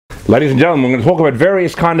Ladies and gentlemen, we're going to talk about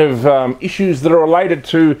various kind of issues that are related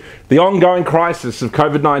to the ongoing crisis of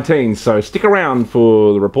COVID-19. So stick around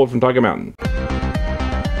for the report from Tiger Mountain.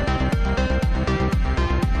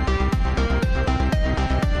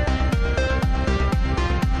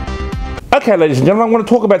 Okay, ladies and gentlemen, I want to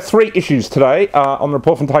talk about three issues today on the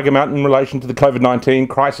report from Tiger Mountain in relation to the COVID-19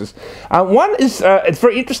 crisis. One is, it's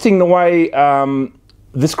very interesting the way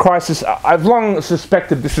this crisis, I've long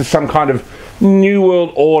suspected this is some kind of New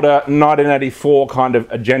World Order 1984 kind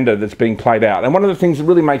of agenda that's being played out. And one of the things that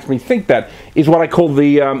really makes me think that is what I call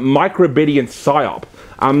the Micro Obedience Psy Op.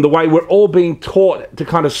 The way we're all being taught to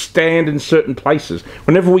kind of stand in certain places.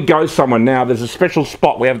 Whenever we go somewhere now, there's a special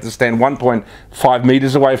spot we have to stand 1.5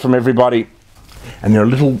 meters away from everybody. And there are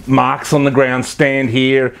little marks on the ground, stand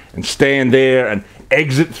here and stand there and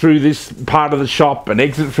exit through this part of the shop and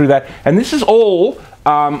exit through that. And this is all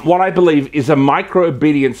what I believe is a Micro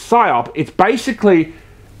Obedience Psy Op. It's basically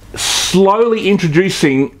slowly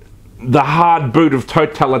introducing the hard boot of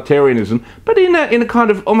totalitarianism, but in a kind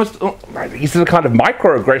of almost, is it a kind of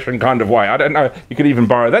microaggression kind of way? I don't know, you could even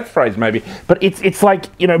borrow that phrase maybe, but it's like,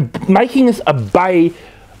 you know, making us obey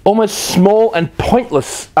almost small and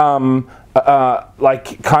pointless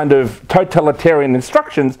like kind of totalitarian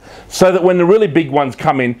instructions, so that when the really big ones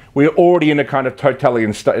come in, we're already in a kind of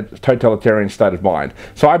totalitarian state of mind.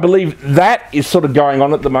 So I believe that is sort of going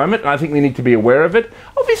on at the moment, and I think we need to be aware of it.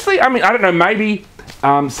 Obviously, I mean, I don't know, maybe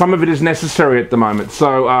some of it is necessary at the moment,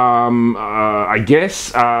 so I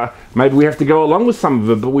guess maybe we have to go along with some of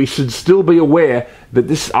it, but we should still be aware that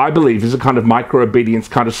this, I believe, is a kind of micro-obedience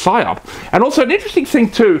kind of psy-op. And also an interesting thing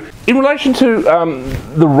too, in relation to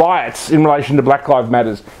the riots in relation to Black Lives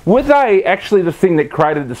Matters, were they actually the thing that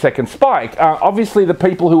created the second spike? Obviously the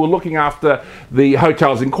people who were looking after the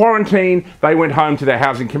hotels in quarantine, they went home to their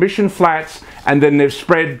Housing Commission flats, and then they've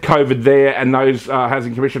spread COVID there, and those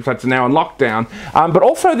Housing Commission flats are now in lockdown. But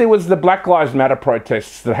also there was the Black Lives Matter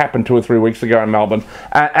protests that happened 2 or 3 weeks ago in Melbourne,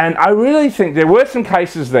 and I really think there were some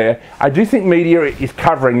cases there. I do think media is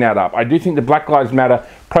covering that up. I do think the Black Lives Matter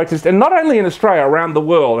protests, and not only in Australia, around the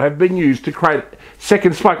world, have been used to create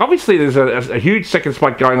second spike. Obviously there's a huge second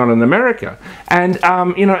spike going on in America, and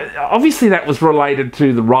you know, obviously that was related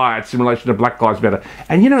to the riots in relation to Black Lives Matter.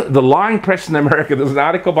 And you know, the lying press in America, there's an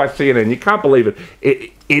article by CNN, you can't believe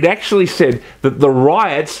it, it actually said that the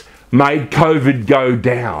riots made COVID go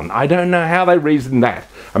down. I don't know how they reasoned that.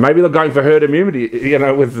 And maybe they're going for herd immunity, you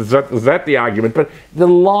know, was that the argument? But the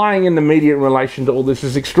lying in the media in relation to all this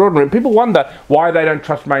is extraordinary. And people wonder why they don't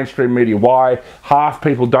trust mainstream media, why half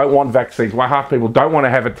people don't want vaccines, why half people don't want to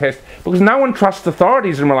have a test, because no one trusts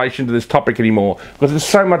authorities in relation to this topic anymore, because there's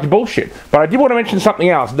so much bullshit. But I did want to mention something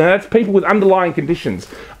else. Now, that's people with underlying conditions.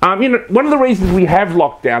 You know, one of the reasons we have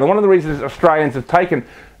lockdown, and one of the reasons Australians have taken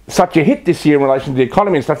such a hit this year in relation to the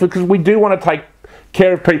economy and stuff, because we do want to take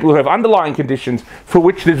care of people who have underlying conditions for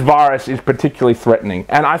which this virus is particularly threatening.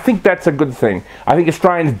 And I think that's a good thing. I think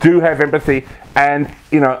Australians do have empathy and,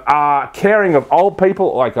 you know, are caring of old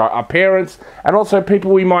people, like our parents, and also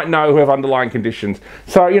people we might know who have underlying conditions.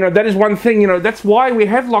 So, you know, that is one thing, you know, that's why we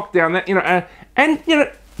have lockdown, that, you know, and, you know,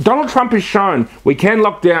 Donald Trump has shown we can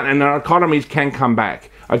lock down and our economies can come back.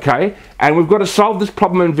 Okay, and we've got to solve this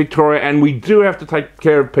problem in Victoria, and we do have to take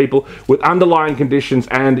care of people with underlying conditions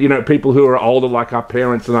and, you know, people who are older, like our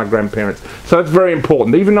parents and our grandparents. So that's very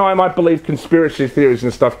important. Even though I might believe conspiracy theories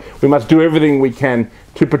and stuff, we must do everything we can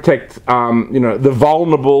to protect, you know, the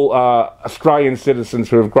vulnerable Australian citizens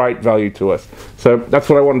who have great value to us. So that's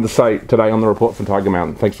what I wanted to say today on the report from Tiger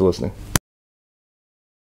Mountain. Thanks for listening.